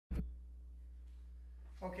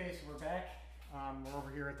Okay, so we're back. We're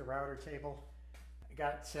over here at the router table. I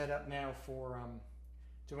got it set up now for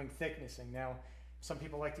doing thicknessing. Now, some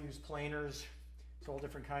people like to use planers. There's all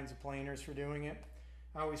different kinds of planers for doing it.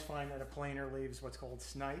 I always find that a planer leaves what's called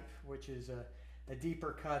snipe, which is a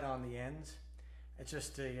deeper cut on the ends. It's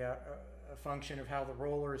just a function of how the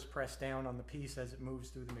roller is pressed down on the piece as it moves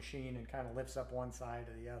through the machine and kind of lifts up one side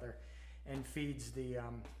or the other and feeds the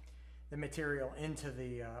material into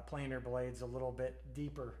the planer blades a little bit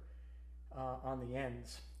deeper on the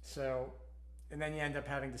ends. So, and then you end up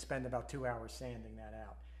having to spend about 2 hours sanding that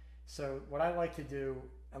out. So what I like to do,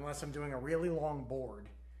 unless I'm doing a really long board,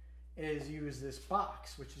 is use this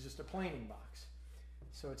box, which is just a planing box.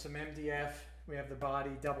 So it's some MDF. We have the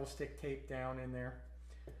body double stick taped down in there.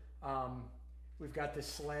 We've got this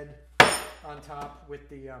sled on top with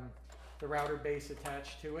the router base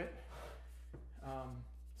attached to it.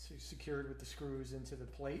 So secured with the screws into the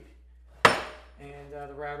plate, and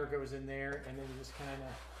the router goes in there, and then you just kind of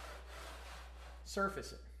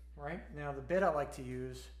surface it. Right now, the bit I like to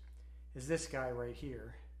use is this guy right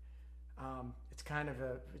here. It's kind of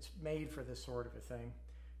it's made for this sort of a thing,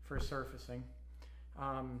 for surfacing.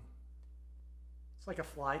 It's like a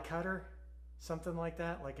fly cutter, something like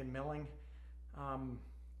that, like in milling.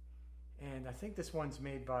 And I think this one's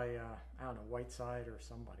made by I don't know, Whiteside or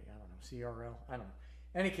somebody. I don't know, CRL. I don't know.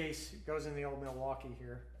 Any case, it goes in the old Milwaukee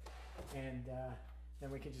here, and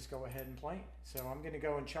then we can just go ahead and plane. So I'm going to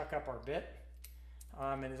go and chuck up our bit,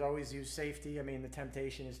 and as always, use safety. I mean, the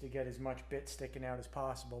temptation is to get as much bit sticking out as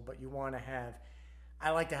possible, but you want to have, I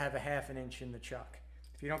like to have a ½ inch in the chuck.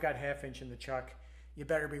 If you don't got ½ inch in the chuck, you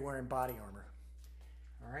better be wearing body armor.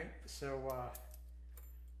 All right, so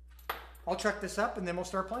I'll chuck this up, and then we'll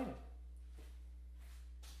start planing.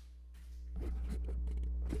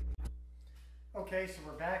 Okay, so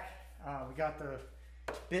we're back. We got the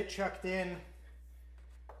bit chucked in.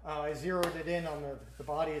 I zeroed it in on the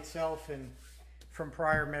body itself, and from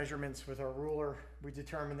prior measurements with our ruler, we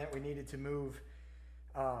determined that we needed to move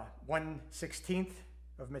 1/16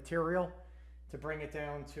 of material to bring it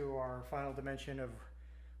down to our final dimension of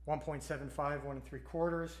 1.75, 1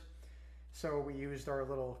 3/4. So we used our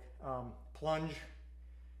little plunge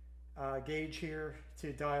gauge here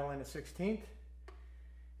to dial in a 1/16.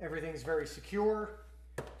 Everything's very secure.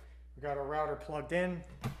 We got our router plugged in.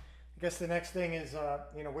 I guess the next thing is,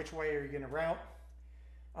 you know, which way are you going to route?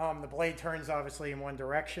 The blade turns obviously in one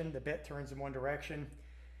direction. The bit turns in one direction.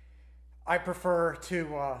 I prefer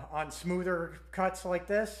to, on smoother cuts like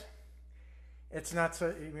this, it's not so,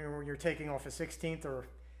 you know, when you're taking off a 1/16 or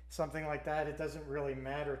something like that, it doesn't really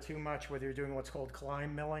matter too much whether you're doing what's called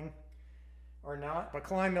climb milling or not. But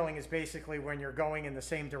climb milling is basically when you're going in the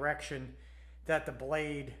same direction that the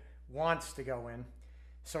blade wants to go in,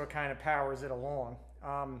 so it kind of powers it along.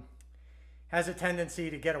 Has a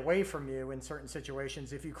tendency to get away from you in certain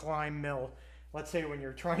situations if you climb mill. Let's say when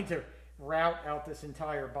you're trying to route out this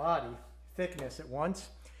entire body thickness at once,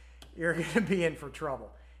 you're going to be in for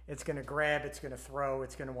trouble. It's going to grab, it's going to throw,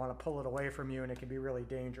 it's going to want to pull it away from you, and it can be really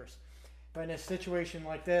dangerous. But in a situation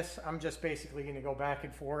like this, I'm just basically going to go back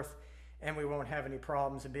and forth, and we won't have any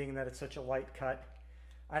problems. And being that it's such a light cut,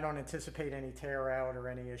 I don't anticipate any tear out or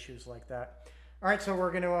any issues like that. All right, so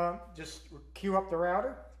we're going to just cue up the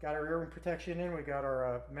router. Got our earring protection in. We got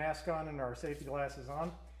our mask on and our safety glasses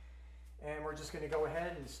on. And we're just going to go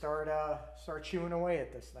ahead and start chewing away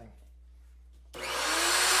at this thing.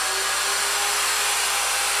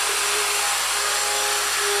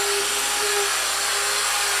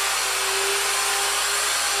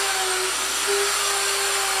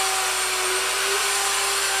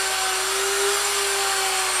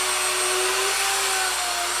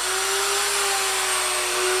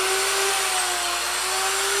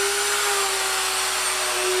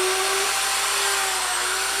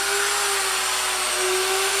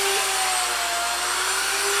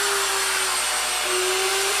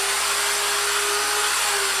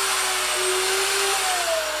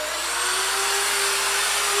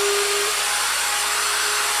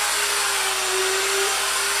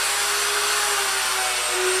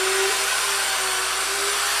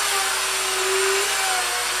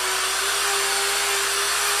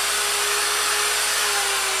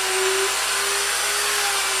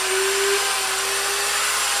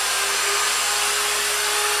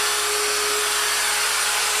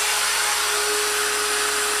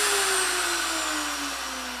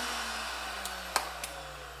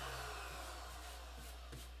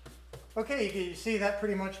 Okay, you see that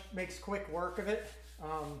pretty much makes quick work of it.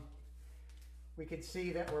 We can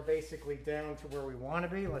see that we're basically down to where we want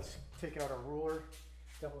to be. Let's take out our ruler,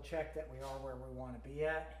 double check that we are where we want to be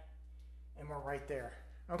at, and we're right there.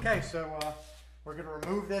 Okay, so We're going to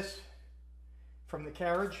remove this from the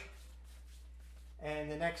carriage.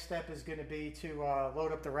 And the next step is going to be to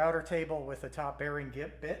load up the router table with a top bearing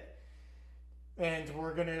bit. And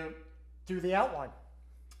we're going to do the outline.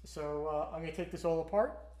 So I'm going to take this all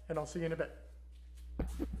apart and I'll see you in a bit.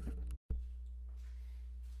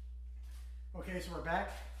 Okay, so we're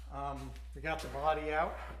back. We got the body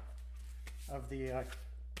out of the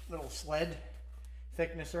little sled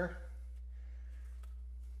thicknesser.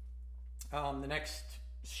 The next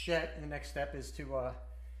step is to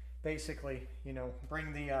basically,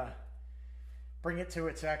 bring it to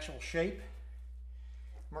its actual shape.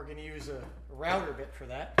 We're going to use a router bit for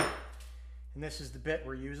that, and this is the bit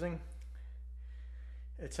we're using.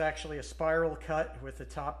 It's actually a spiral cut with the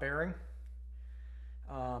top bearing.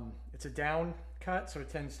 It's a down cut, so it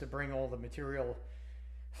tends to bring all the material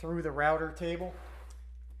through the router table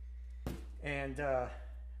and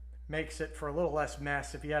makes it for a little less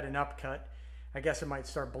mess. If you had an upcut, I guess it might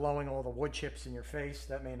start blowing all the wood chips in your face.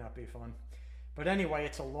 That may not be fun. But anyway,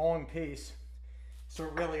 it's a long piece, so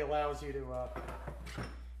it really allows you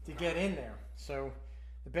to get in there. So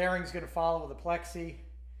the bearing's going to follow the plexi,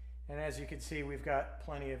 and as you can see, we've got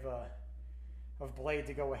plenty of blade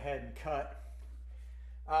to go ahead and cut.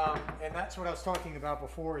 And that's what I was talking about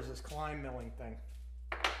before, is this climb milling thing.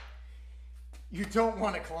 You don't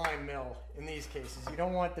want to climb mill in these cases. You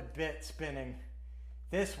don't want the bit spinning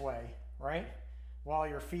this way, right? While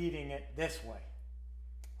you're feeding it this way.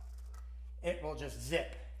 It will just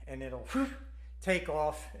zip and it'll take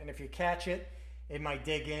off. And if you catch it, it might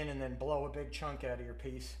dig in and then blow a big chunk out of your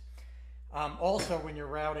piece. Also, when you're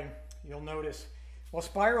routing, you'll notice, well,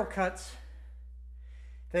 spiral cuts,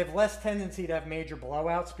 they have less tendency to have major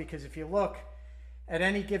blowouts, because if you look at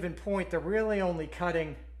any given point, they're really only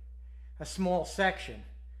cutting a small section.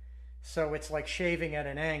 So it's like shaving at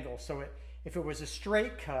an angle. So if it was a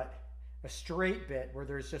straight cut, a straight bit where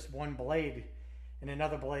there's just one blade and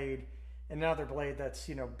another blade that's,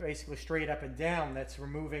 basically straight up and down, that's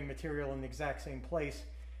removing material in the exact same place,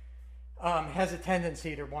 has a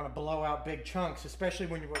tendency to want to blow out big chunks, especially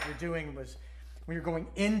when what you're doing was when you're going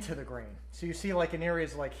into the grain. So you see, like in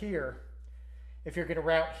areas like here, if you're going to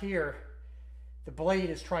route here, the blade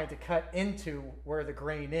is trying to cut into where the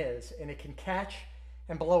grain is, and it can catch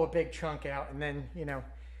and blow a big chunk out, and then,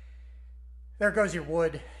 there goes your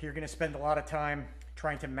wood. You're going to spend a lot of time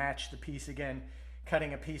trying to match the piece again,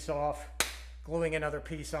 cutting a piece off, gluing another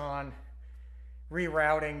piece on,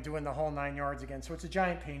 rerouting, doing the whole 9 yards again. So it's a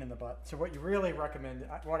giant pain in the butt. So what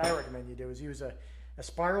I recommend you do is use a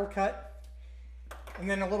spiral cut, and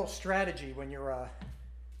then a little strategy when you're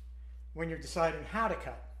deciding how to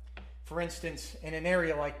cut. For instance, in an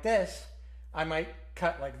area like this, I might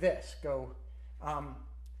cut like this. Go,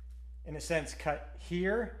 in a sense, cut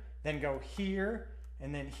here, then go here,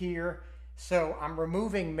 and then here. So I'm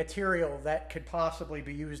removing material that could possibly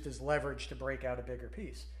be used as leverage to break out a bigger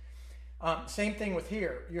piece. Same thing with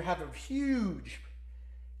here. You have a huge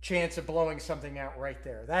chance of blowing something out right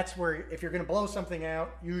there. That's where, if you're going to blow something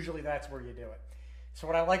out, usually that's where you do it. So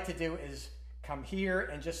what I like to do is come here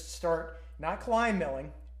and just start, not climb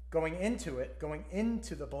milling, going into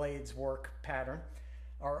the blade's work pattern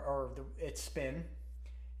or its spin,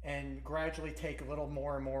 and gradually take a little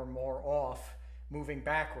more and more and more off, moving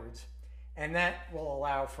backwards. And that will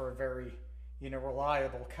allow for a very,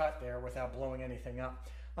 reliable cut there without blowing anything up.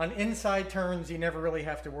 On inside turns, you never really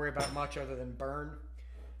have to worry about much other than burn.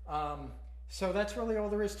 So that's really all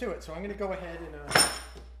there is to it. So I'm going to go ahead and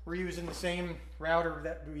we're using the same router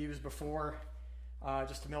that we used before,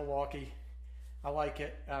 just a Milwaukee. I like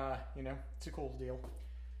it. It's a cool deal.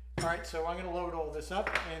 All right, so I'm going to load all this up,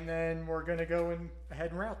 and then we're going to go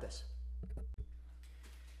ahead and route this.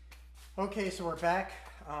 Okay, so we're back.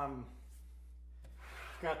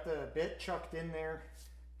 Got the bit chucked in there.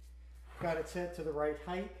 Got it set to the right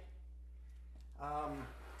height.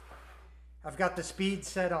 I've got the speed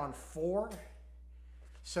set on 4,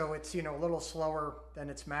 so it's a little slower than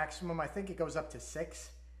its maximum. I think it goes up to 6.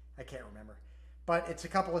 I can't remember. But it's a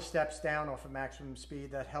couple of steps down off of maximum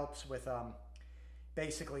speed. That helps with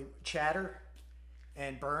basically chatter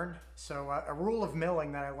and burn. So a rule of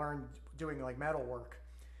milling that I learned doing like metal work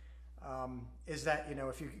is that,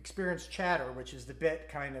 if you experience chatter, which is the bit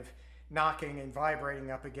kind of knocking and vibrating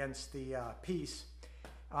up against the piece,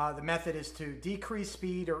 the method is to decrease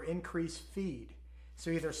speed or increase feed. So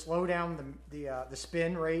either slow down the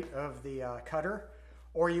spin rate of the cutter,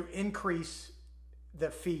 or you increase the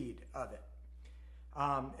feed of it.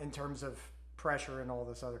 In terms of pressure and all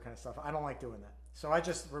this other kind of stuff. I don't like doing that. So I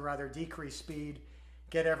just would rather decrease speed,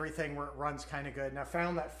 get everything where it runs kind of good. And I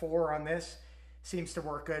found that 4 on this seems to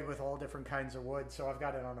work good with all different kinds of wood, so I've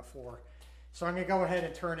got it on a 4. So I'm going to go ahead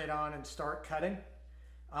and turn it on and start cutting.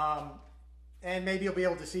 And maybe you'll be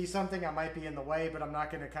able to see something. I might be in the way, but I'm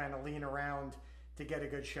not going to kind of lean around to get a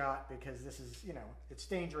good shot because this is, you know, it's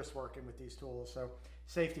dangerous working with these tools. So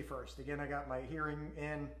safety first. Again, I got my hearing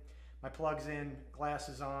in, my plugs in,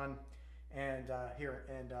 glasses on, and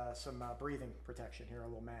some breathing protection here, a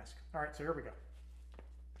little mask. All right, so here we go.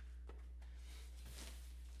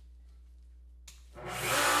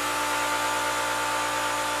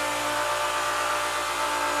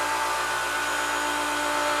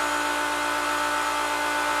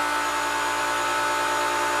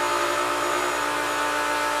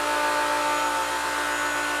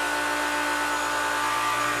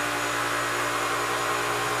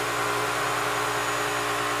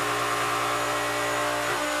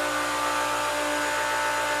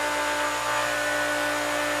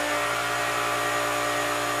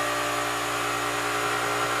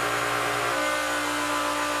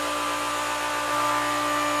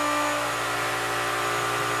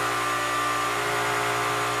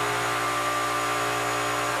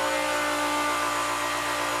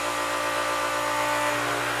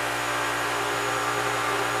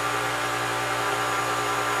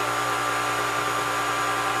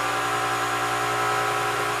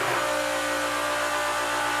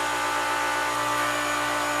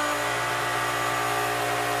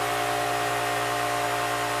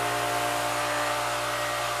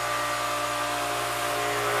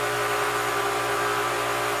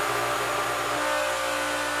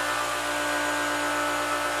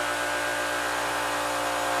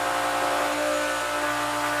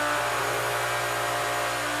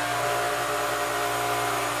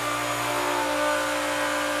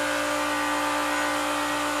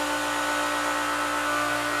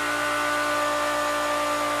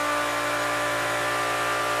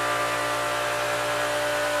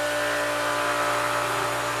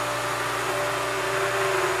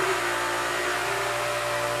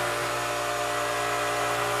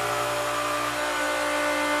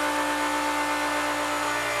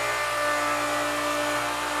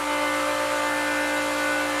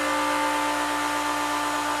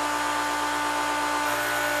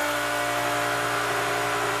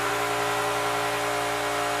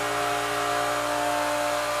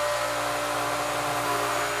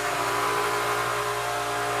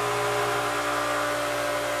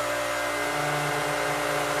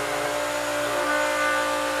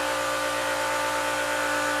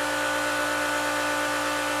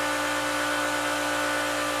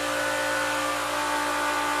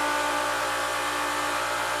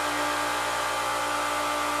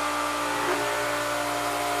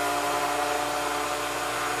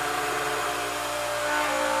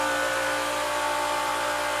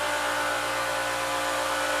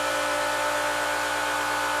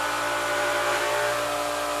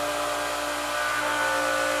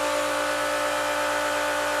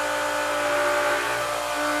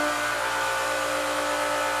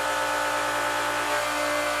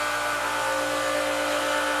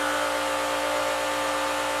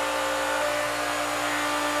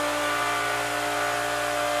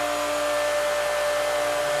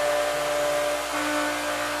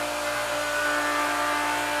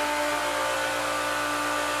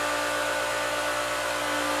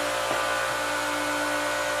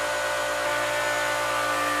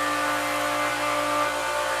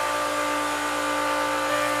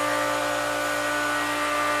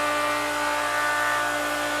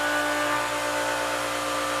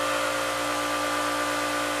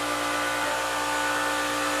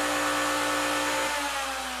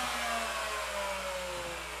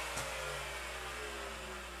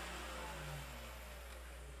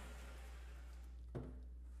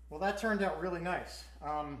 Well, that turned out really nice.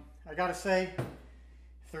 I gotta say,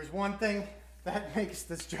 if there's one thing that makes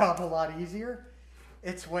this job a lot easier,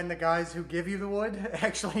 it's when the guys who give you the wood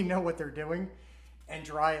actually know what they're doing and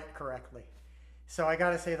dry it correctly. So I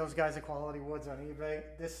gotta say, those guys at Quality Woods on eBay,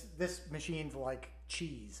 this machine's like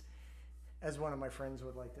cheese, as one of my friends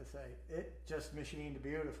would like to say. It just machined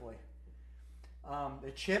beautifully.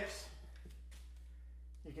 The chips,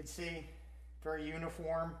 you can see, very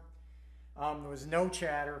uniform. There was no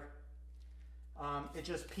chatter. It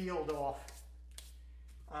just peeled off.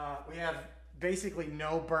 We have basically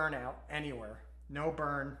no burnout anywhere. No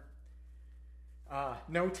burn.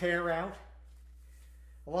 No tear out.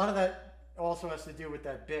 A lot of that also has to do with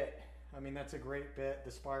that bit. I mean, that's a great bit, the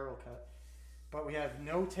spiral cut. But we have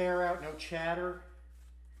no tear out, no chatter.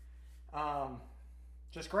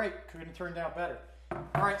 Just great. Couldn't have turned out better.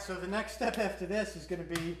 All right, so the next step after this is going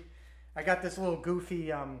to be, I got this little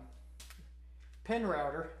goofy pin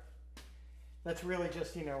router that's really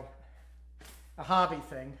just, you know, a hobby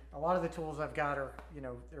thing. A lot of the tools I've got are, you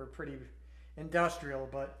know, they're pretty industrial,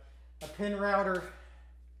 but a pin router,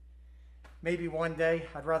 maybe one day.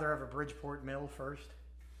 I'd rather have a Bridgeport mill first.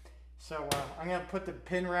 So I'm going to put the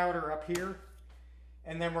pin router up here,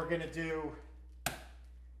 and then we're going to do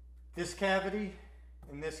this cavity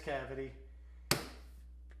and this cavity.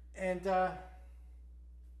 And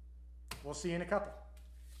we'll see you in a couple.